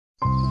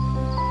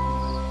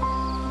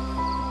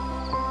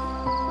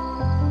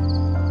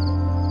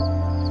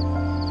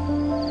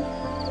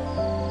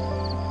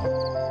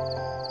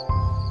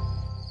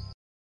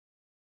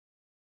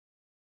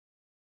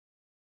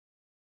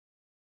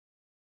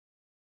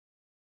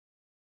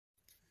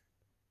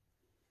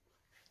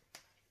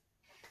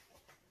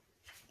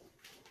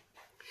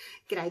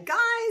G'day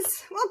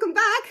guys, welcome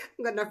back.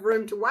 I've got enough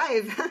room to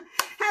wave.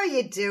 How are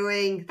you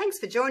doing? Thanks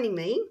for joining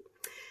me.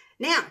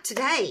 Now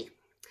today,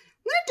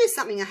 I'm going to do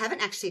something I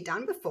haven't actually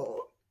done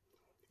before.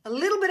 A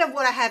little bit of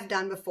what I have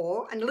done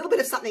before and a little bit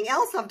of something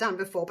else I've done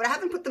before, but I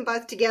haven't put them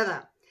both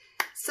together.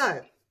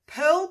 So,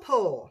 pearl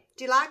pour.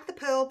 Do you like the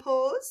pearl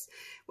pours?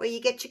 Where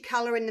you get your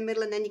colour in the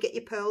middle and then you get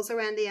your pearls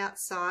around the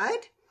outside.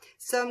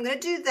 So I'm going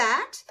to do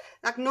that.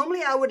 Like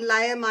normally I would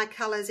layer my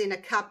colours in a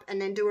cup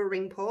and then do a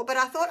ring pour, but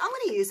I thought I'm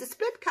going to use a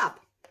split cup.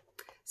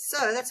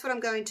 So that's what I'm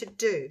going to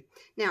do.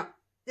 Now,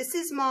 this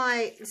is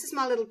my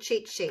little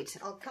cheat sheet.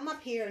 I'll come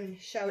up here and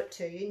show it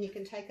to you and you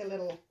can take a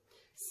little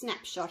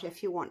snapshot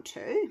if you want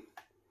to.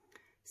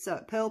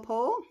 So pearl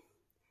pour,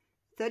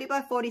 30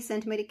 by 40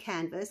 centimetre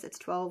canvas, that's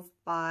 12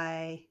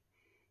 by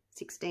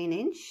 16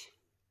 inch.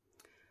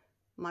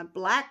 My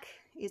black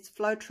is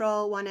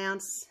Floetrol 1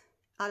 ounce,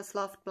 Artist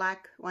Loft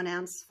black, 1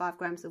 ounce, 5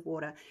 grams of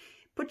water.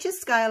 Put your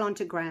scale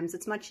onto grams,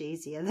 it's much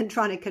easier than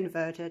trying to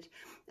convert it.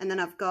 And then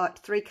I've got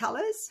 3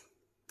 colours,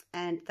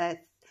 and they're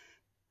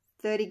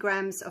 30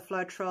 grams of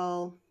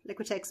Floetrol,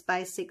 Liquitex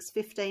Basics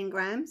 15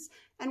 grams,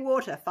 and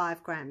water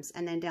 5 grams.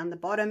 And then down the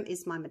bottom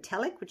is my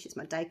metallic, which is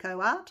my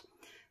Decoart.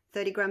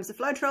 30 grams of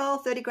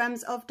Floetrol, 30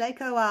 grams of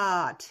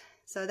Decoart.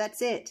 So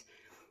that's it.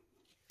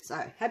 So,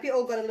 hope you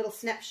all got a little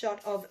snapshot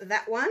of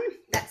that one.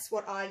 That's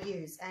what I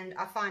use, and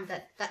I find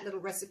that that little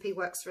recipe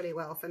works really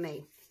well for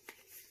me.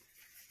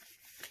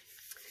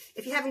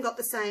 If you haven't got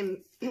the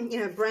same,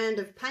 brand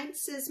of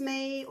paints as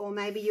me, or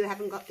maybe you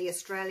haven't got the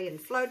Australian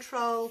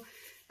Floetrol,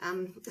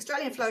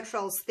 Australian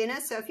Floetrol's thinner,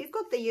 so if you've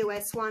got the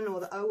US one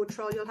or the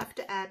Owotrol, you'll have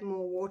to add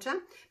more water.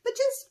 But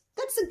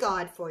that's a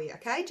guide for you,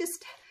 okay?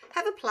 Just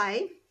have a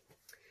play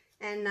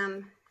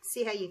and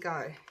see how you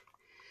go.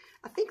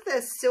 I think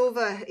the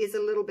silver is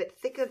a little bit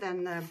thicker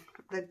than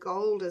the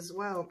gold as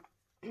well.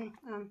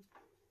 And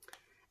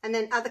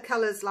then other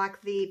colours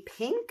like the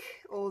pink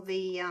or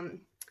the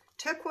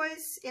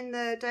turquoise in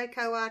the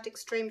Decoart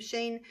Extreme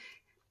Sheen,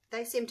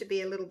 they seem to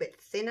be a little bit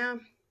thinner.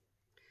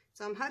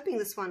 So I'm hoping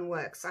this one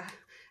works. I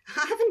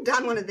haven't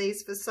done one of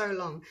these for so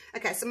long.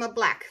 Okay, so my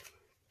black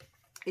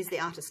is the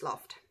Artist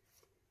Loft.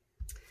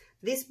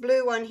 This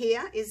blue one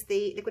here is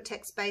the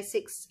Liquitex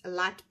Basics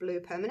Light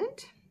Blue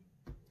Permanent.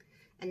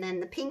 And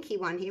then the pinky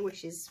one here,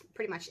 which is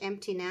pretty much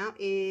empty now,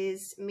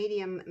 is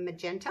medium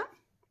magenta.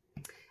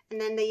 And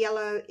then the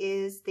yellow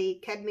is the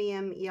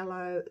cadmium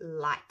yellow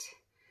light.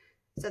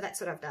 So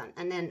that's what I've done.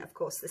 And then, of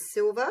course, the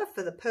silver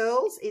for the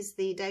pearls is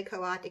the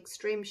Decoart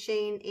Extreme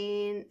Sheen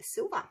in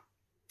silver.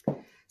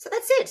 So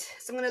that's it.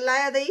 So I'm going to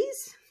layer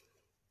these.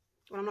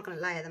 Well, I'm not going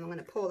to layer them. I'm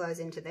going to pour those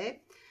into there.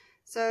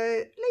 So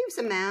leaves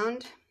a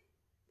mound,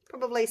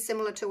 probably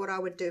similar to what I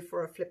would do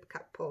for a flip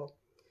cup pour.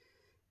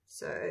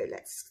 So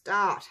let's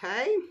start,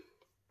 hey?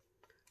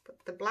 Put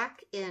the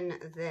black in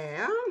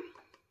there.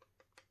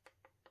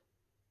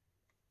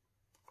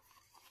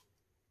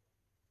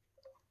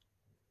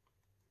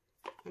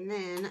 And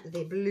then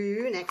the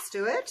blue next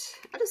to it.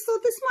 I just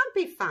thought this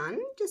might be fun.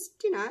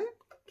 Just,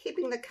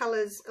 keeping the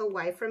colours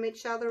away from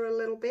each other a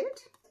little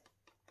bit.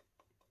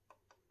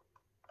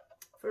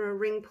 For a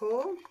ring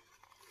pour.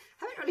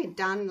 I haven't really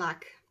done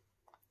like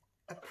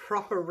a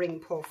proper ring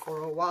pour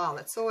for a while.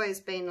 It's always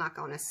been like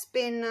on a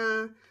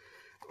spinner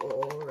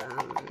or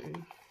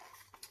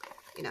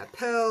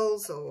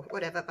pearls or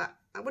whatever, but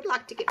I would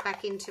like to get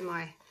back into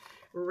my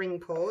ring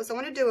pours. I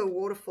want to do a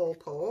waterfall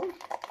pour.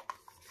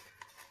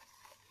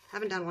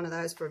 Haven't done one of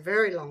those for a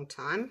very long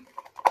time.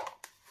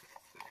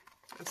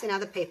 I've seen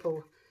other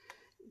people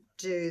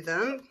do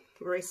them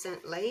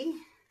recently,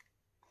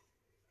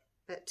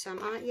 but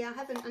I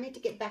haven't. I need to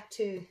get back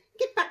to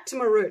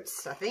my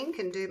roots, I think,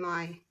 and do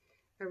my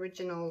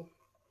original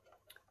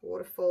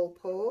waterfall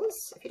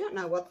pours. If you don't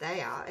know what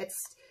they are,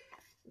 it's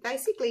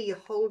basically you're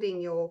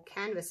holding your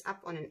canvas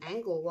up on an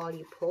angle while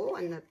you pour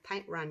and the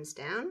paint runs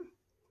down.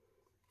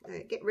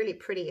 You get really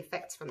pretty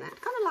effects from that,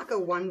 kind of like a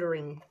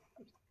wandering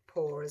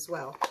pour as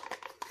well.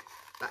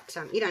 But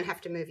you don't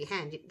have to move your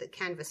hand. The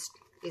canvas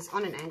is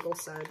on an angle,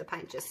 so the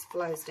paint just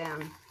flows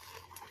down.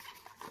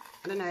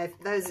 I don't know if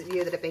those of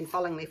you that have been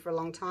following me for a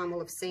long time will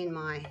have seen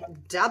my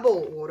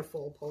double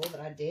waterfall pour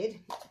that I did.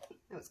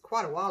 That was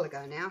quite a while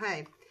ago now,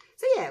 hey?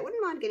 So yeah, I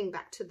wouldn't mind getting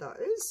back to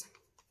those.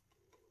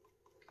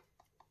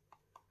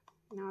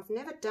 Now, I've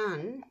never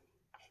done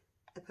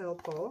a pearl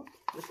pour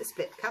with the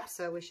split cup,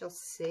 so we shall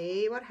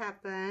see what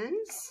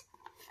happens.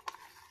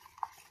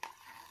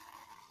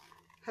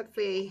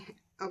 Hopefully,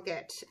 I'll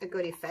get a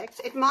good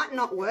effect. It might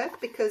not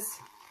work because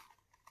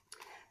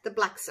the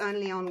black's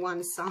only on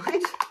one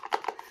side.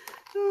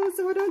 Oh,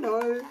 so I don't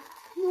know.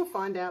 We'll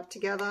find out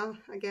together,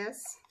 I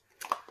guess.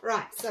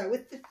 Right, so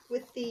with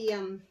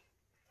the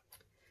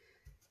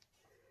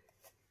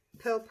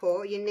pearl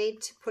pour, you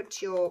need to put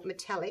your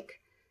metallic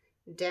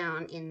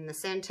down in the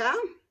center,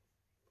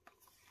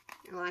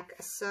 like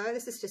so.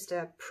 This is just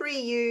a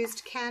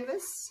pre-used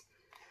canvas.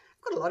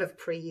 I've got a lot of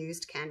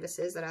pre-used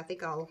canvases that I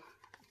think I'll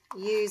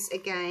use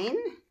again.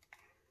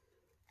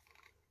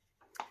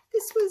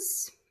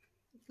 This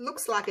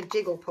looks like a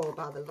jiggle pour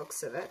by the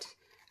looks of it,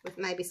 with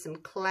maybe some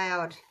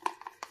cloud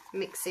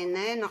mix in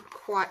there, not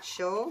quite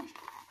sure.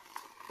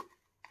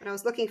 But I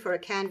was looking for a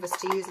canvas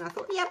to use and I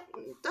thought, yep,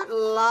 don't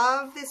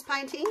love this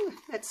painting.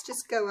 Let's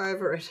just go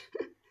over it.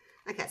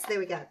 Okay, so there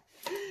we go.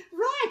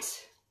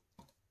 Right.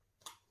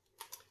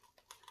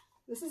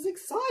 This is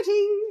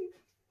exciting.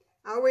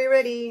 Are we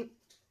ready?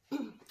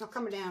 I'll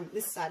come down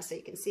this side so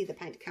you can see the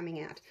paint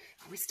coming out.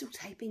 Are we still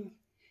taping?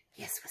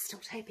 Yes, we're still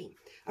taping.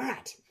 All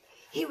right,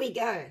 here we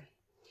go.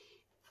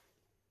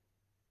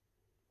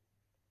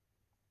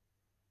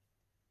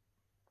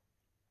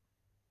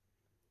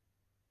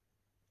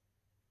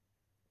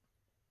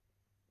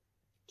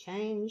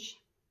 Change.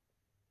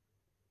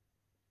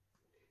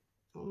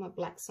 All my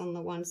blacks on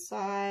the one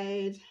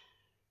side.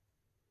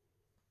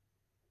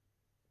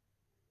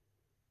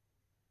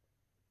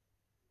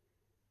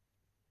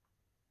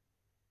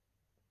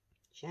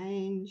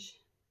 Change.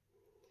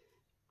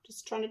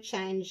 Just trying to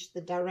change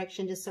the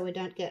direction just so we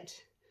don't get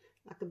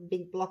like a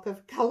big block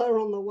of colour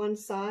on the one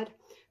side.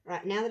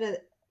 Right, now that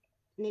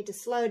I need to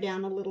slow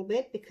down a little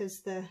bit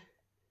because the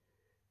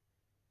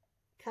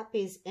cup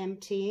is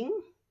emptying.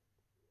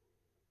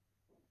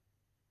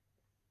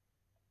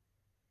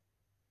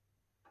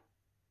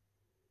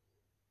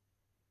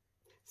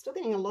 Still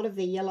getting a lot of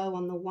the yellow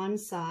on the one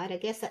side. I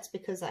guess that's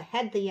because I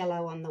had the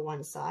yellow on the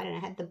one side and I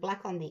had the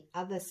black on the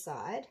other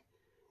side.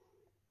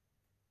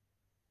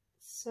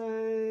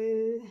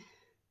 So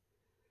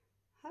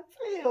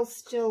hopefully it'll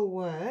still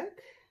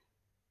work.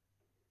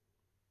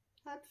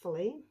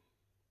 Hopefully.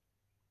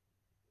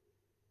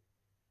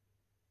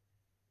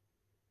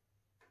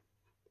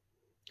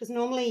 Because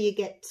normally you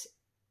get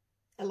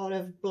a lot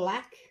of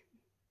black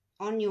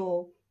on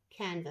your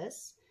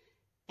canvas.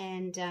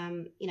 And,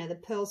 you know, the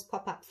pearls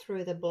pop up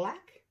through the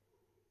black.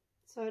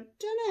 So I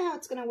don't know how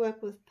it's going to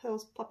work with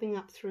pearls popping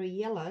up through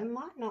yellow.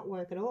 Might not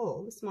work at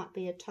all. This might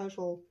be a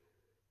total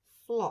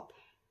flop.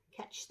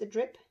 Catch the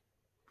drip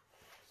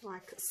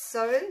like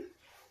so.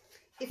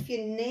 If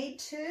you need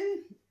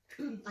to,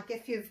 like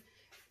if you've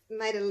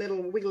made a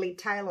little wiggly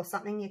tail or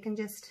something, you can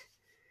just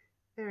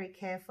very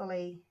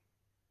carefully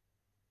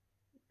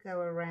go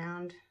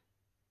around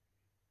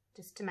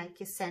just to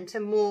make your center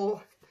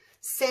more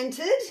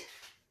centered.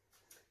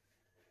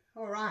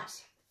 All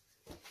right.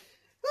 Oh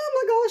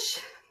my gosh,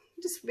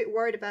 I'm just a bit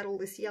worried about all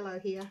this yellow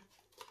here.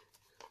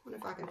 I wonder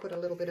if I can put a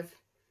little bit of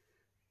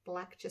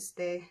black just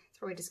there. It's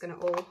probably just going to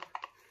all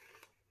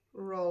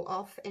roll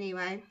off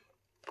anyway.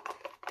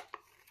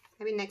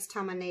 Maybe next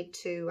time I need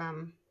to,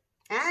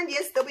 and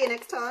yes, there'll be a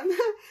next time,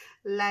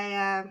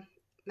 layer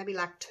maybe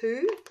like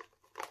 2.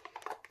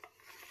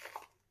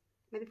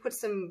 Maybe put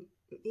some,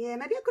 yeah,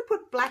 maybe I could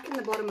put black in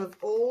the bottom of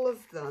all of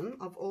them,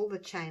 of all the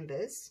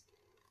chambers.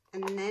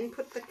 And then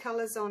put the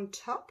colours on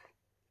top.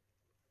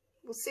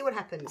 We'll see what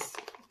happens.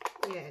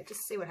 Yeah,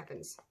 just see what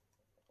happens.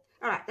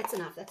 All right, that's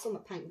enough. That's all my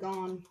paint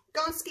gone.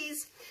 Gone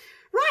skis.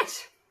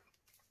 Right.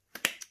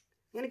 I'm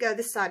going to go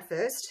this side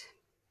first.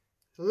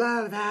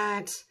 Love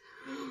that.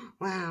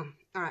 Wow.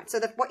 All right, so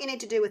what you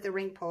need to do with the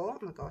ring pour. Oh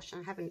my gosh,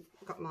 I haven't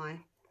got my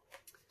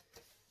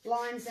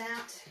lines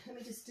out. Let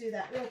me just do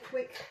that real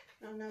quick.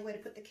 I don't know where to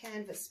put the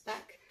canvas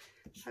back.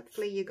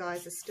 Hopefully you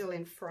guys are still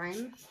in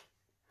frame.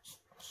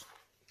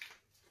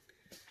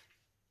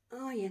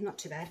 Oh yeah, not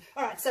too bad.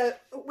 All right, so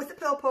with the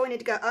pearl pour, we need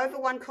to go over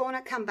one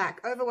corner, come back,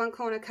 over one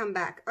corner, come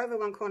back, over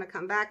one corner,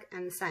 come back,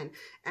 and the same.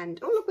 And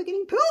oh look, we're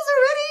getting pearls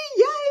already!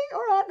 Yay!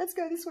 All right, let's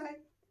go this way.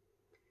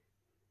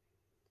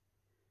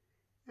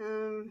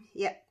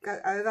 Yep, go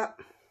over,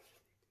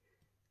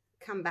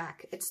 come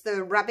back. It's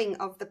the rubbing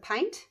of the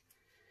paint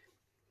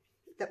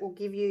that will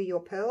give you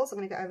your pearls. I'm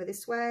going to go over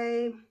this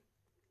way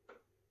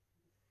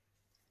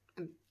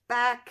and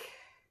back.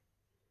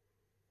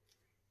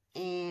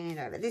 And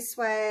over this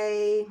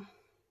way.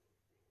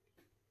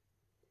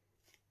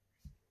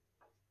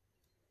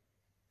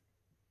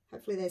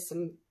 Hopefully there's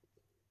some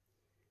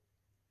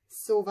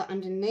silver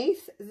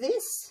underneath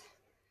this.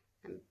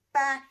 And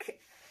back.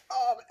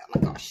 Oh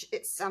my gosh,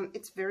 it's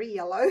very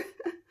yellow.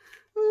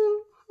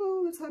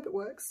 oh, let's hope it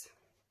works.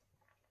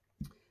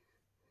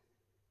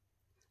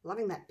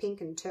 Loving that pink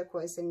and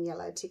turquoise and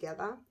yellow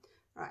together.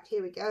 All right,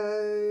 here we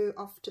go.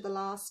 Off to the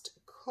last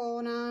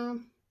corner.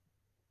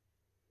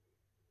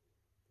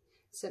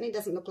 Certainly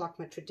doesn't look like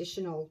my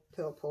traditional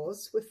pearl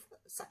pours with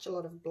such a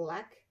lot of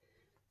black.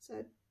 So,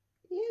 yeah,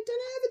 don't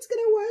know if it's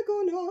going to work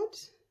or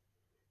not.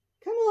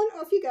 Come on,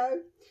 off you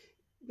go.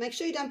 Make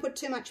sure you don't put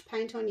too much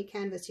paint on your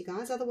canvas, you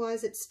guys.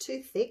 Otherwise, it's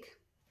too thick.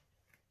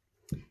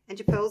 And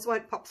your pearls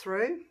won't pop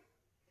through.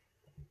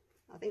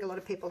 I think a lot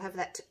of people have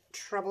that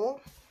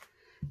trouble.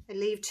 They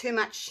leave too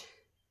much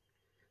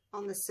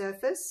on the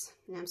surface.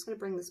 Now, I'm just going to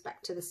bring this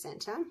back to the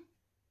center.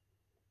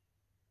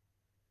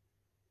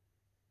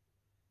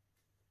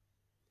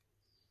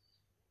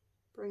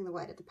 Bring the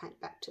weight of the paint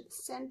back to the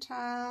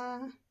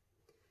center.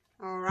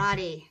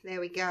 Alrighty,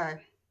 there we go.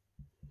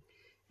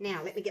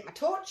 Now let me get my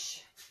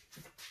torch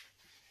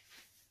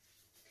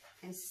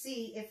and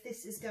see if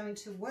this is going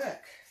to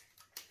work.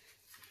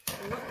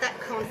 I'm not that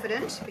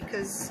confident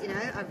because, you know,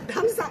 I've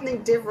done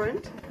something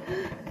different.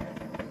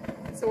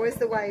 It's always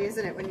the way,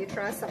 isn't it, when you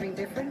try something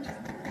different?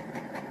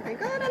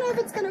 think, oh, I don't know if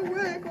it's going to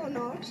work or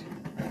not.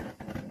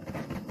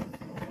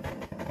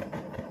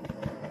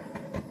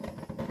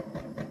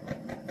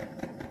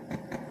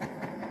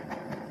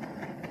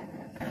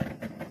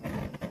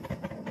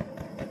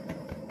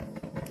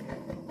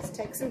 Just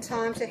take some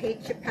time to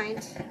heat your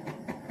paint.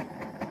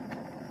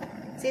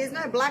 See, there's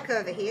no black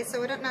over here,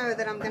 so I don't know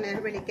that I'm going to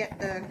really get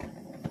the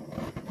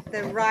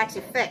right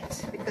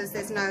effect because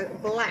there's no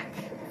black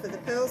for the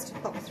pearls to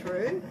pop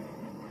through.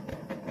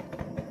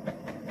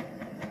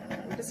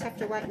 We'll just have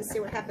to wait and see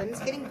what happens.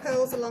 Getting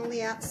pearls along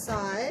the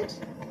outside.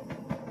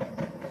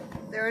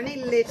 They're only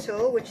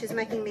little, which is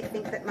making me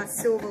think that my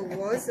silver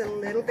was a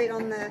little bit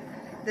on the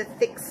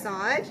thick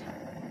side.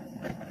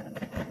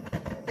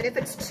 But if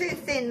it's too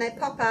thin, they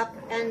pop up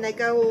and they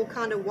go all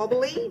kind of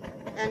wobbly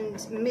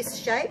and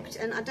misshaped,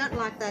 and I don't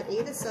like that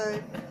either,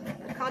 so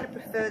I kind of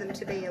prefer them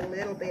to be a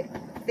little bit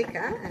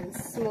thicker and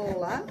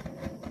smaller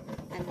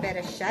and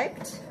better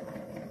shaped.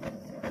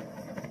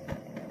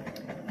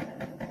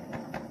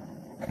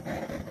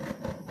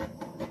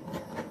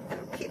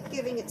 I'll keep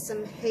giving it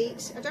some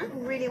heat. I don't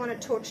really want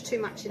to torch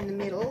too much in the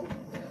middle.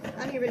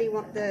 I only really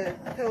want the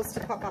pearls to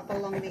pop up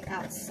along the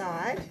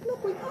outside.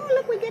 Look,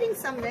 we're getting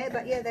some there,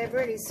 but yeah, they're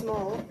really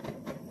small.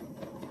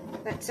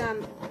 But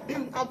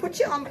I'll put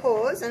you on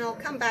pause and I'll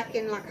come back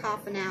in like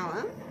half an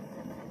hour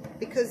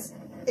because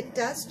it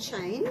does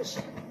change.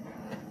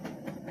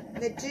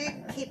 They do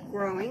keep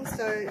growing,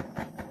 so,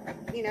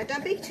 you know,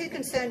 don't be too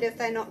concerned if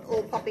they're not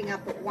all popping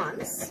up at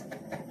once.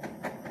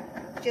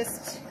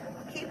 Just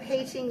keep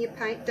heating your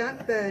paint,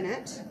 don't burn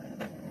it.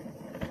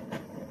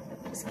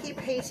 Just keep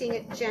heating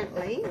it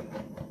gently.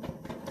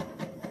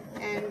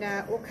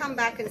 And we'll come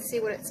back and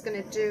see what it's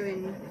going to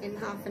do in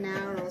half an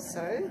hour or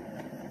so.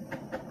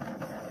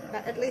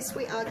 But at least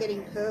we are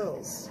getting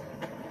pearls,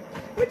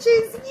 which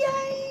is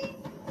yay!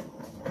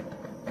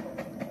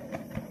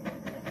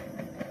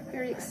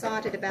 Very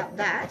excited about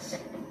that.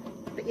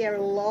 But yeah, a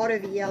lot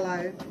of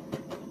yellow.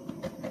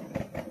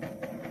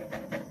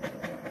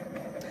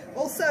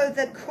 Also,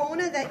 the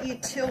corner that you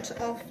tilt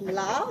off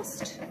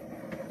last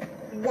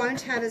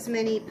won't have as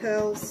many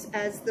pearls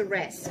as the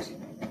rest.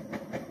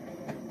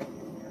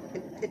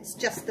 It's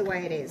just the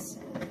way it is.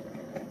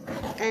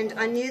 And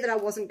I knew that I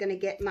wasn't going to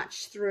get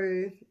much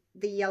through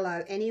the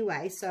yellow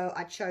anyway, so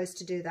I chose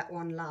to do that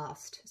one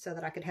last so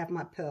that I could have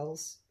my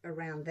pearls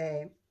around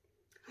there.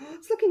 Oh,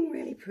 it's looking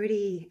really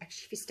pretty.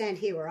 Actually, if you stand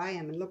here where I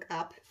am and look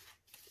up,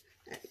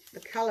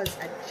 the colours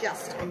are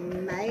just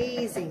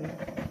amazing.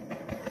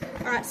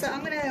 Alright, so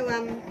I'm going to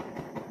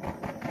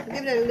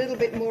give it a little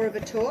bit more of a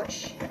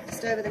torch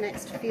just over the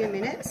next few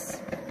minutes,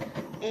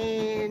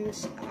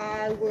 and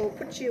I will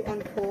put you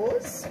on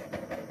pause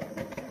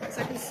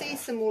so I can see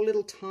some more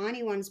little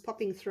tiny ones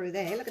popping through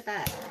there. Look at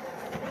that.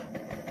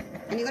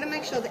 And you've got to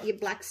make sure that your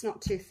black's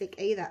not too thick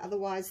either,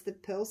 otherwise the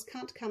pearls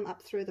can't come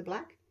up through the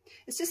black.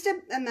 It's just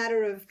a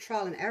matter of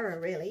trial and error,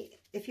 really.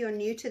 If you're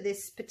new to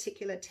this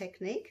particular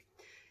technique,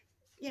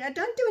 you know,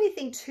 don't do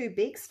anything too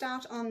big.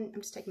 Start on,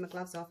 I'm just taking my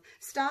gloves off,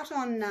 start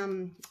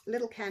on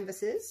little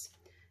canvases.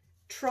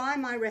 Try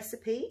my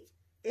recipe.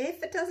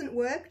 If it doesn't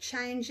work,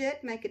 change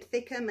it, make it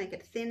thicker, make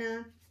it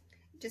thinner.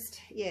 Just,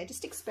 yeah,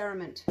 just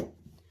experiment.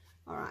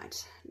 All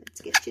right,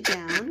 let's get you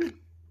down.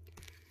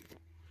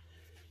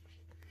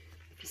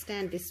 If you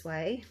stand this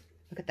way,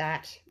 look at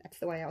that. That's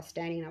the way I was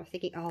standing, and I was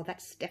thinking, oh,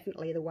 that's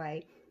definitely the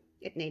way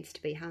it needs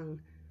to be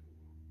hung.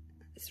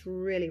 It's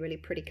really, really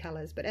pretty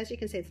colours, but as you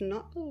can see, it's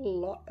not a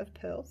lot of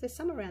pearls. There's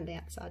some around the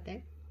outside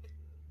there.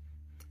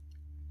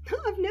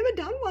 I've never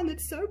done one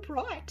that's so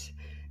bright.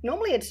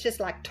 Normally it's just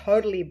like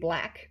totally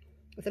black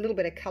with a little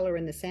bit of colour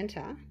in the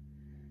centre.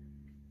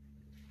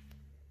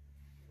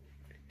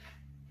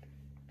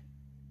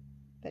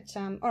 But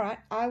all right,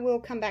 I will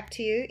come back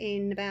to you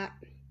in about,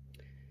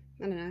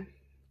 I don't know,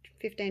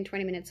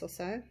 15-20 minutes or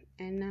so,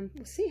 and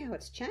we'll see how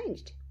it's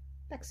changed.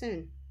 Back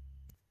soon.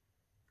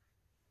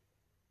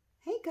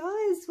 Hey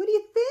guys, what do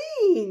you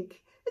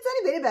think? It's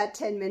only been about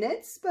 10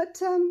 minutes, but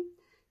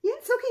yeah,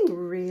 it's looking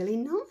really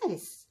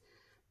nice.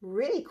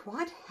 Really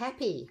quite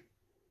happy.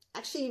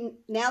 Actually,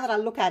 now that I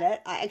look at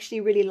it, I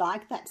actually really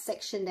like that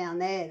section down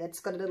there that's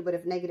got a little bit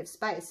of negative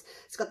space.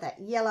 It's got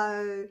that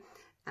yellow,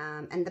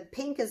 and the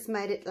pink has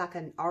made it like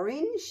an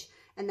orange,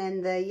 and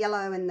then the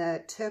yellow and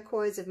the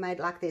turquoise have made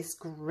like this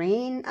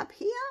green up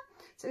here.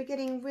 So we're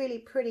getting really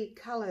pretty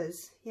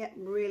colours. Yeah,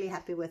 really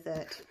happy with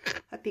it.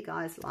 Hope you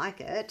guys like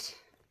it.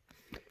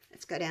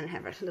 Let's go down and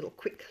have a little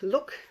quick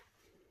look.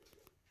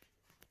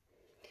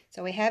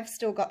 So we have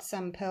still got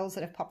some pearls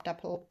that have popped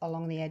up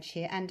along the edge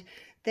here, and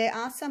there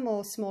are some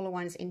more smaller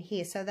ones in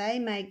here, so they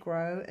may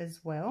grow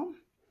as well.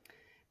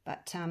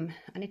 But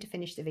I need to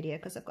finish the video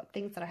because I've got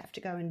things that I have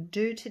to go and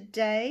do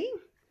today.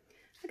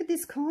 Look at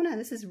this corner.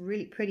 This is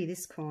really pretty,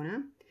 this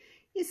corner.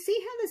 You see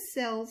how the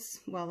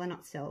cells, well, they're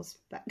not cells,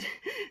 but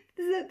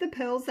the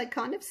pearls, they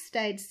kind of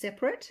stayed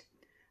separate.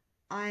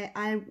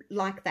 I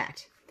like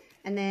that.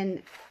 And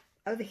then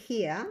over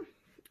here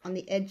on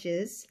the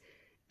edges,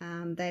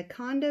 they're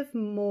kind of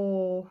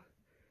more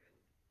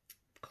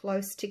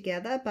close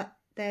together, but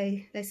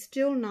they're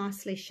still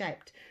nicely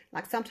shaped.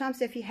 Like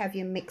sometimes if you have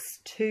your mix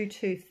too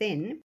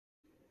thin,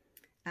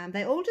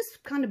 they all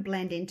just kind of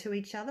blend into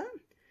each other.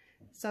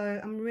 So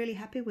I'm really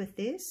happy with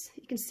this.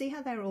 You can see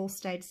how they're all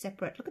stayed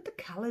separate. Look at the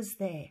colours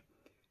there.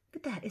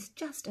 Look at that. It's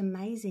just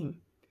amazing.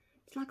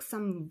 It's like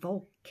some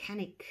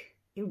volcanic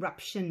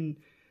eruption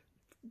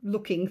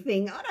looking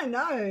thing. I don't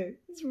know.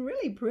 It's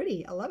really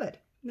pretty. I love it.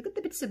 Look at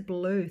the bits of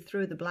blue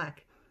through the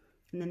black.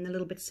 And then the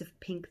little bits of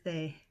pink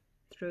there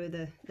through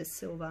the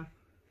silver.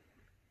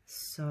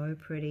 So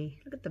pretty.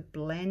 Look at the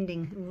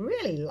blending.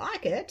 Really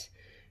like it.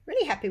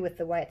 Really happy with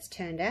the way it's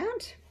turned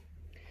out.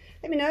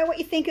 Let me know what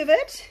you think of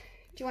it.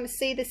 Do you want to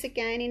see this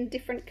again in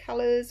different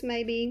colours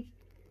maybe?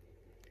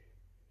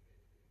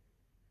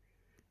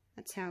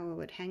 That's how I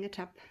would hang it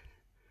up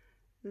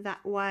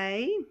that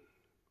way.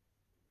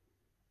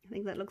 I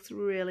think that looks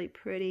really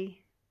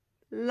pretty.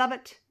 Love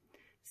it.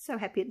 So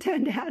happy it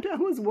turned out. I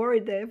was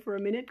worried there for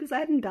a minute because I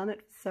hadn't done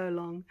it for so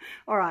long.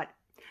 All right.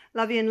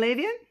 Love you and leave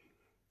you.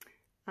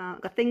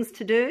 Got things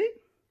to do,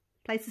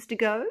 places to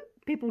go,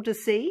 people to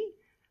see,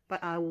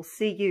 but I will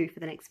see you for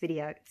the next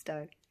video.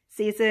 So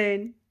see you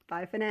soon.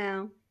 Bye for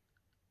now.